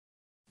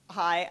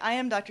Hi, I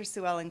am Dr.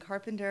 Sue Ellen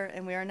Carpenter,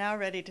 and we are now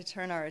ready to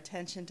turn our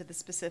attention to the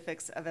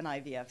specifics of an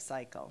IVF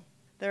cycle.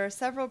 There are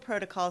several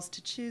protocols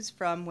to choose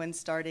from when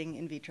starting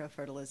in vitro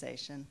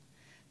fertilization.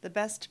 The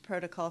best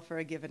protocol for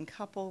a given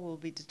couple will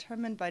be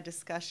determined by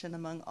discussion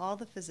among all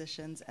the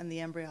physicians and the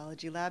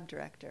embryology lab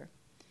director.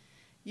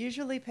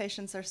 Usually,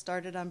 patients are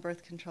started on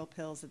birth control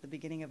pills at the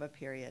beginning of a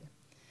period.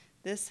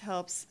 This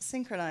helps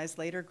synchronize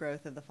later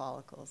growth of the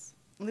follicles.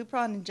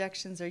 Lupron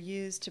injections are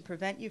used to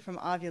prevent you from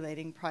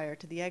ovulating prior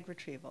to the egg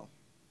retrieval.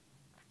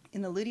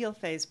 In the luteal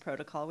phase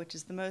protocol, which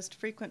is the most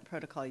frequent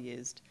protocol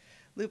used,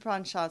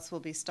 Lupron shots will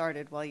be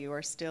started while you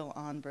are still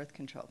on birth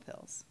control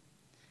pills.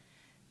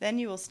 Then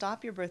you will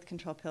stop your birth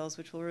control pills,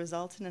 which will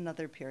result in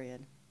another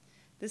period.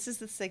 This is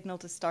the signal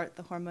to start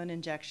the hormone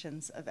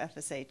injections of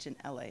FSH and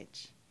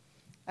LH.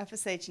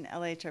 FSH and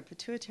LH are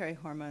pituitary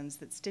hormones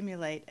that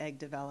stimulate egg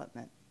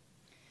development.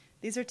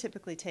 These are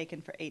typically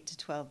taken for 8 to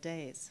 12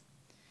 days.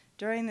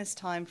 During this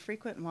time,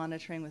 frequent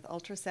monitoring with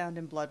ultrasound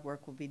and blood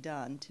work will be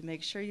done to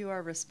make sure you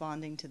are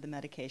responding to the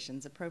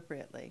medications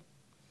appropriately.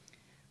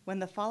 When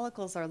the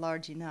follicles are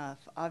large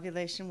enough,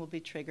 ovulation will be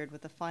triggered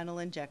with a final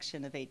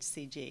injection of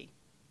HCG.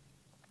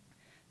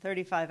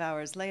 35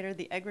 hours later,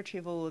 the egg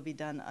retrieval will be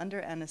done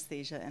under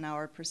anesthesia in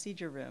our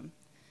procedure room.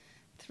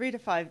 3 to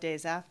 5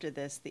 days after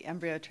this, the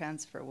embryo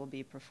transfer will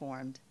be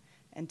performed,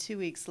 and 2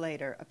 weeks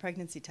later, a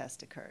pregnancy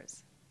test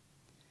occurs.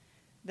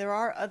 There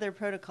are other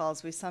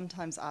protocols we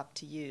sometimes opt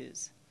to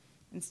use.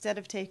 Instead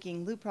of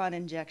taking Lupron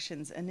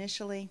injections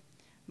initially,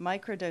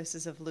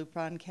 microdoses of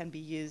Lupron can be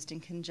used in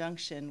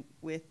conjunction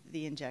with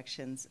the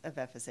injections of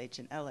FSH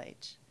and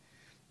LH.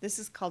 This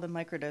is called a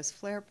microdose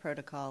flare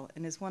protocol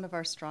and is one of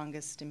our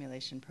strongest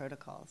stimulation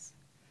protocols.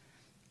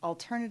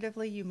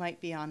 Alternatively, you might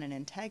be on an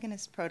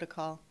antagonist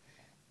protocol,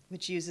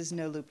 which uses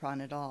no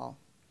Lupron at all.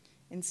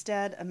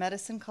 Instead, a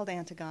medicine called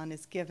Antagon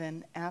is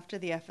given after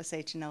the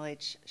FSH and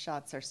LH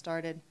shots are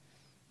started,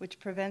 which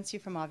prevents you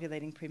from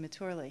ovulating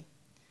prematurely.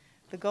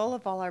 The goal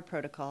of all our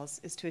protocols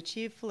is to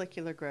achieve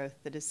follicular growth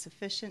that is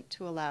sufficient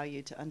to allow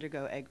you to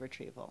undergo egg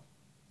retrieval.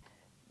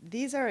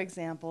 These are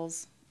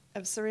examples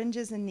of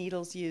syringes and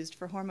needles used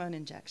for hormone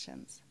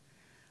injections.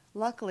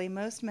 Luckily,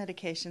 most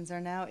medications are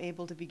now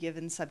able to be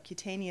given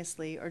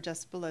subcutaneously or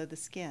just below the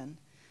skin,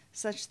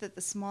 such that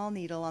the small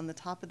needle on the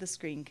top of the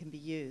screen can be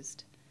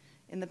used.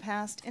 In the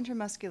past,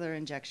 intramuscular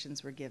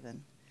injections were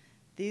given.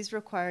 These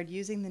required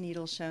using the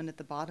needle shown at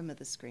the bottom of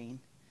the screen.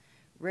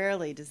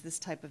 Rarely does this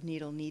type of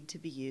needle need to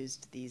be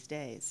used these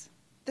days.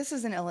 This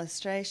is an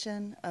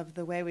illustration of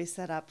the way we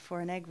set up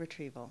for an egg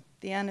retrieval.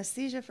 The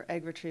anesthesia for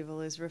egg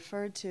retrieval is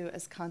referred to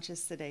as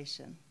conscious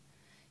sedation.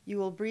 You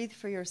will breathe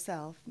for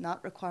yourself,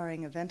 not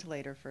requiring a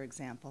ventilator, for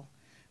example,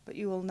 but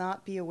you will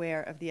not be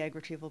aware of the egg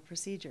retrieval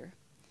procedure.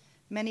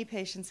 Many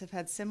patients have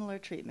had similar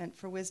treatment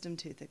for wisdom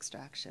tooth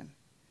extraction.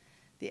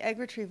 The egg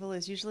retrieval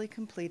is usually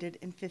completed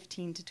in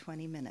 15 to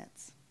 20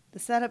 minutes. The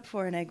setup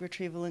for an egg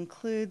retrieval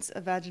includes a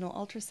vaginal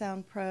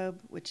ultrasound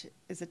probe, which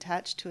is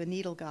attached to a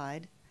needle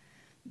guide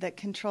that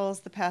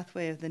controls the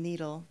pathway of the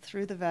needle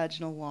through the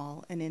vaginal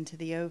wall and into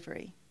the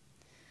ovary.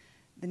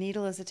 The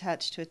needle is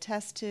attached to a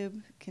test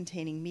tube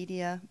containing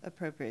media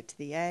appropriate to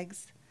the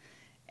eggs,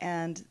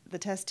 and the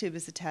test tube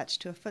is attached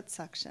to a foot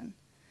suction.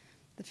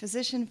 The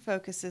physician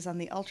focuses on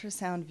the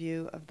ultrasound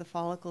view of the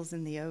follicles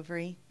in the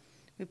ovary.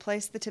 We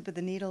place the tip of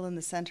the needle in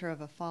the center of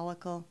a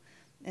follicle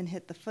and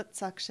hit the foot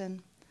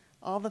suction.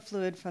 All the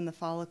fluid from the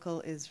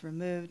follicle is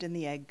removed and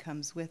the egg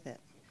comes with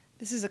it.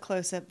 This is a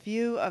close-up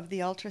view of the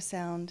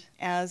ultrasound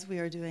as we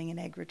are doing an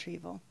egg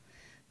retrieval.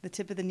 The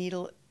tip of the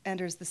needle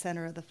enters the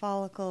center of the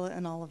follicle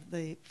and all of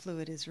the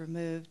fluid is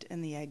removed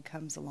and the egg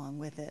comes along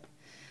with it.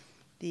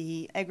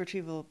 The egg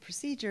retrieval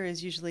procedure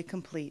is usually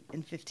complete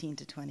in 15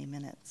 to 20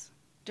 minutes.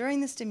 During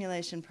the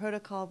stimulation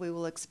protocol, we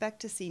will expect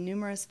to see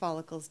numerous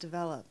follicles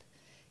develop.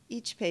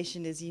 Each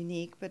patient is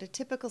unique, but a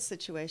typical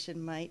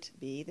situation might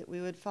be that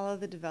we would follow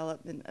the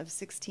development of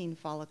 16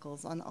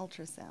 follicles on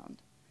ultrasound.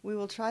 We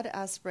will try to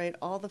aspirate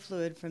all the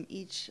fluid from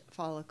each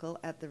follicle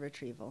at the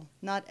retrieval.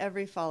 Not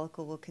every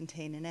follicle will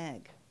contain an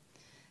egg.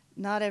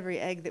 Not every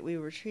egg that we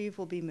retrieve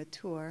will be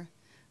mature,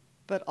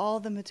 but all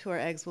the mature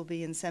eggs will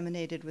be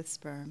inseminated with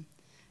sperm,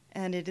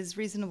 and it is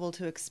reasonable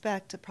to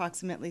expect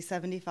approximately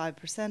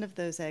 75% of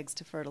those eggs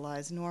to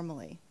fertilize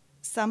normally.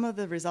 Some of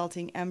the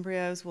resulting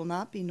embryos will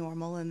not be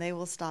normal and they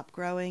will stop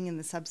growing in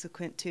the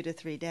subsequent 2 to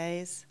 3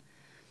 days.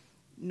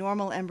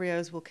 Normal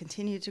embryos will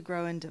continue to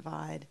grow and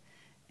divide,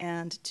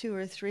 and 2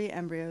 or 3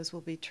 embryos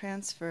will be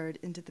transferred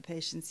into the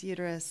patient's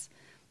uterus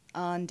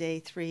on day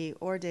 3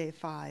 or day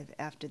 5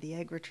 after the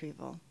egg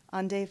retrieval.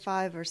 On day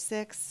 5 or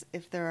 6,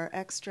 if there are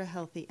extra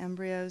healthy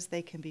embryos,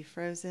 they can be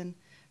frozen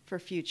for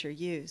future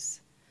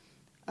use.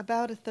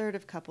 About a third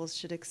of couples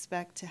should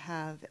expect to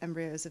have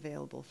embryos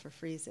available for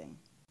freezing.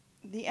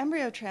 The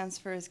embryo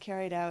transfer is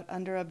carried out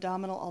under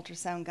abdominal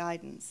ultrasound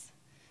guidance.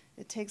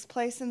 It takes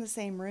place in the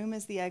same room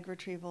as the egg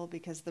retrieval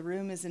because the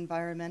room is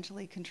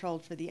environmentally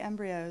controlled for the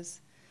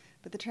embryos,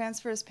 but the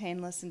transfer is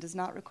painless and does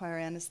not require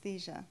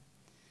anesthesia.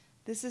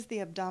 This is the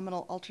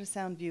abdominal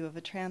ultrasound view of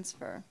a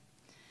transfer.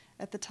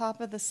 At the top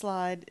of the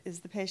slide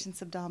is the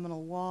patient's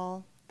abdominal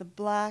wall. The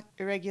black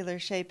irregular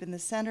shape in the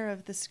center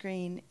of the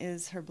screen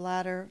is her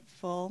bladder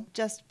full.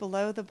 Just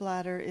below the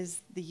bladder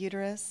is the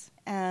uterus.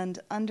 And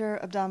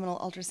under abdominal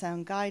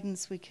ultrasound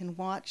guidance, we can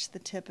watch the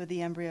tip of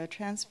the embryo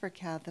transfer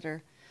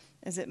catheter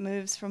as it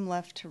moves from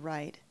left to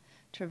right,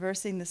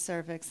 traversing the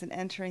cervix and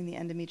entering the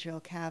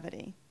endometrial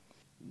cavity.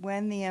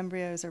 When the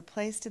embryos are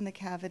placed in the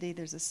cavity,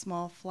 there's a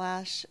small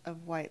flash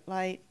of white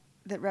light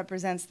that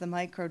represents the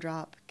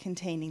microdrop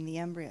containing the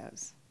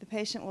embryos. The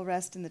patient will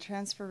rest in the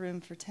transfer room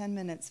for 10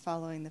 minutes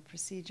following the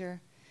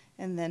procedure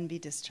and then be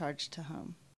discharged to home.